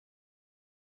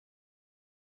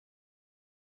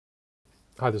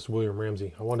Hi, this is William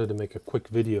Ramsey. I wanted to make a quick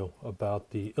video about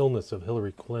the illness of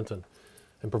Hillary Clinton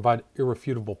and provide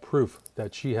irrefutable proof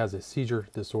that she has a seizure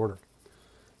disorder.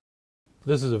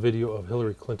 This is a video of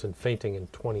Hillary Clinton fainting in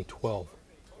 2012,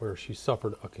 where she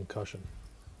suffered a concussion.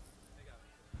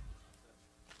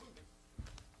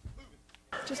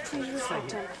 Just please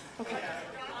respect him. Okay.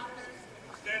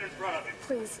 Stand in front of me.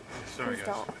 Please. Sorry, please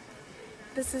guys. don't.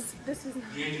 This is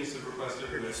not. The agents have requested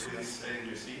for this to stay in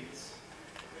your seats.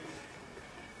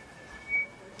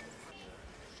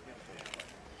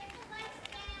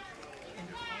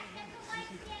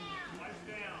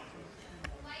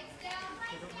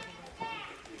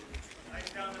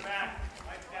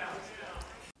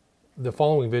 The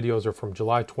following videos are from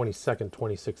July 22nd,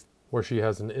 2016, where she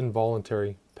has an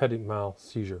involuntary petit mal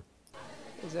seizure.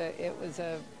 It was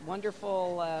a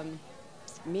wonderful,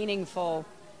 meaningful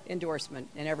endorsement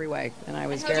in every way, and I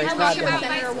was very proud to have it.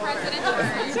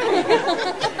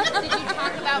 Did you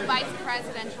talk about vice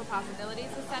presidential possibilities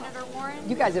with Senator Warren?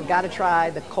 You guys have got to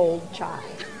try the cold chai.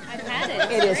 I've had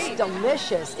it. It is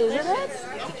delicious, isn't it?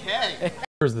 Okay.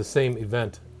 Here's the same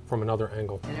event from another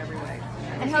angle. In every way.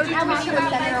 And how did you talk about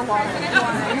Senator Warren?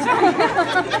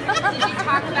 Did you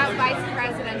talk about vice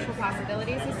presidential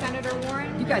possibilities with Senator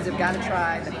Warren? You guys have got to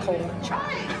try the cold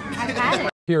chai. I've had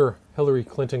it. Here, Hillary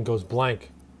Clinton goes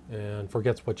blank and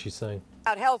forgets what she's saying.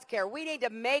 About health care, we need to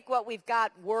make what we've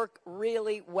got work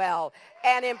really well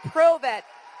and improve it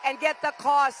and get the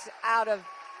costs out of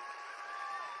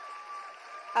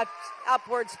an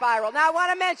upward spiral. Now, I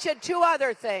want to mention two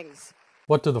other things.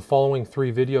 What do the following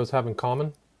three videos have in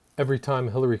common? Every time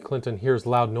Hillary Clinton hears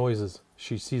loud noises,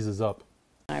 she seizes up.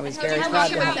 I was very proud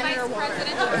to have Vice it.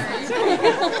 presidential.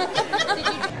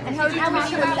 And how did you talk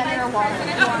about Senator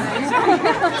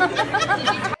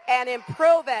Warren? And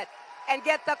improve it and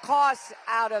get the costs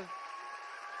out of.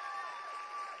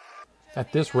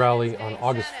 At this rally on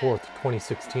August 4th,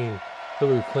 2016,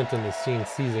 Hillary Clinton is seen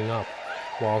seizing up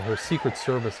while her Secret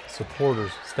Service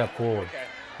supporters step forward.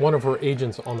 One of her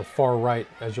agents on the far right,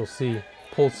 as you'll see,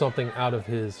 pulls something out of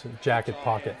his jacket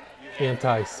pocket.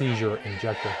 Anti-seizure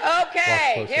injector.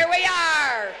 Okay, here we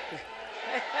are.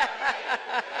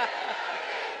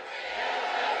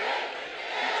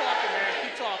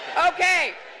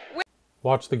 Okay.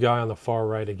 Watch the guy on the far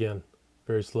right again,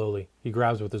 very slowly. He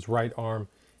grabs with his right arm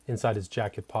inside his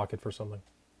jacket pocket for something.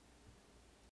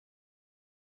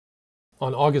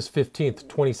 On August 15th,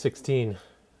 2016,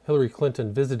 Hillary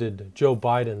Clinton visited Joe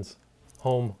Biden's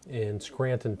home in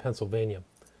Scranton, Pennsylvania.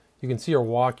 You can see her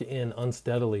walk in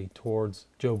unsteadily towards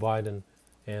Joe Biden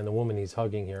and the woman he's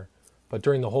hugging here. But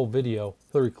during the whole video,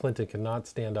 Hillary Clinton cannot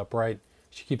stand upright.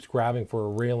 She keeps grabbing for a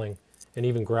railing and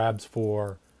even grabs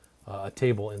for a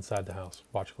table inside the house.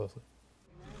 Watch closely.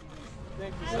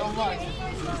 Thank you so much.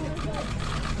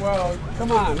 Well,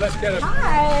 come on, let's get it.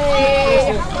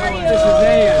 Hi. How are you? This is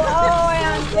Ann. Oh,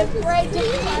 Ann, it's great to be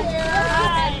here.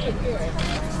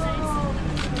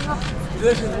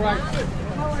 This is where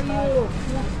How are you?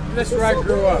 this is where I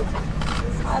grew up.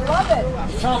 I love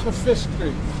it. Top of Fifth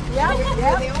Street. Yeah,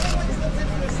 yeah.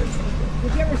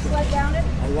 Did you ever sled down it?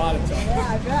 A lot of times. Yeah,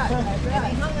 I bet. I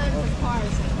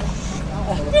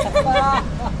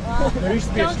bet. There used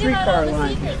to be a streetcar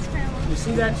line here. You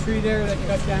see that tree there that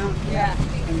cut down? Yeah.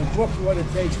 In the book, What It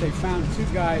Takes, they found two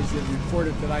guys that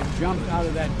reported that I jumped out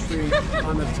of that tree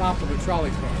on the top of a trolley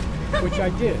car, which I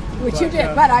did. Which you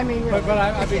did, but I mean, really. But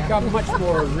I've become much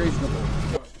more reasonable.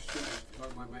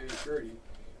 My man Gertie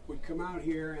would come out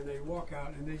here and they'd walk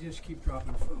out and they just keep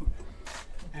dropping food.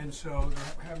 And so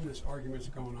they're having this arguments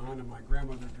going on, and my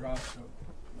grandmother drops a,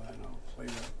 I don't know, plate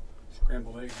of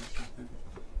scrambled eggs or something.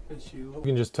 And she You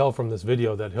can just tell from this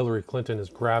video that Hillary Clinton is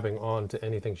grabbing on to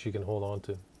anything she can hold on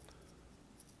to.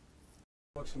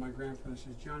 looks at my grandfather and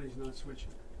says, "Johnny's not switching."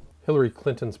 Hillary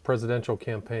Clinton's presidential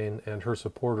campaign and her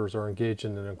supporters are engaged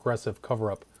in an aggressive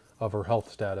cover-up of her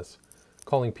health status,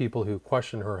 calling people who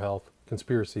question her health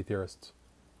conspiracy theorists.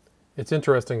 It's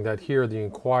interesting that here the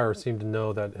Inquirer seemed to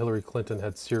know that Hillary Clinton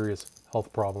had serious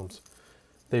health problems.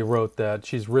 They wrote that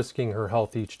she's risking her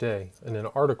health each day in an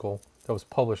article that was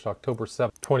published October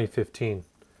 7, 2015.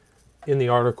 In the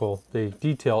article, they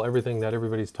detail everything that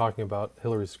everybody's talking about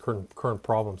Hillary's current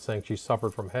problems, saying she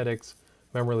suffered from headaches,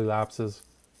 memory lapses,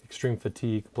 extreme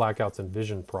fatigue, blackouts, and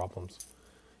vision problems,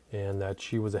 and that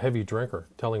she was a heavy drinker,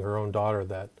 telling her own daughter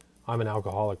that, "I'm an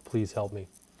alcoholic, please help me."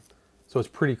 So it's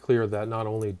pretty clear that not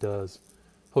only does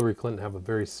Hillary Clinton have a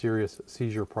very serious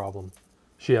seizure problem,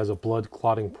 she has a blood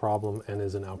clotting problem and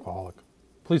is an alcoholic.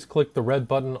 Please click the red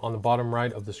button on the bottom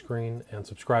right of the screen and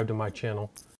subscribe to my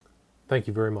channel. Thank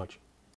you very much.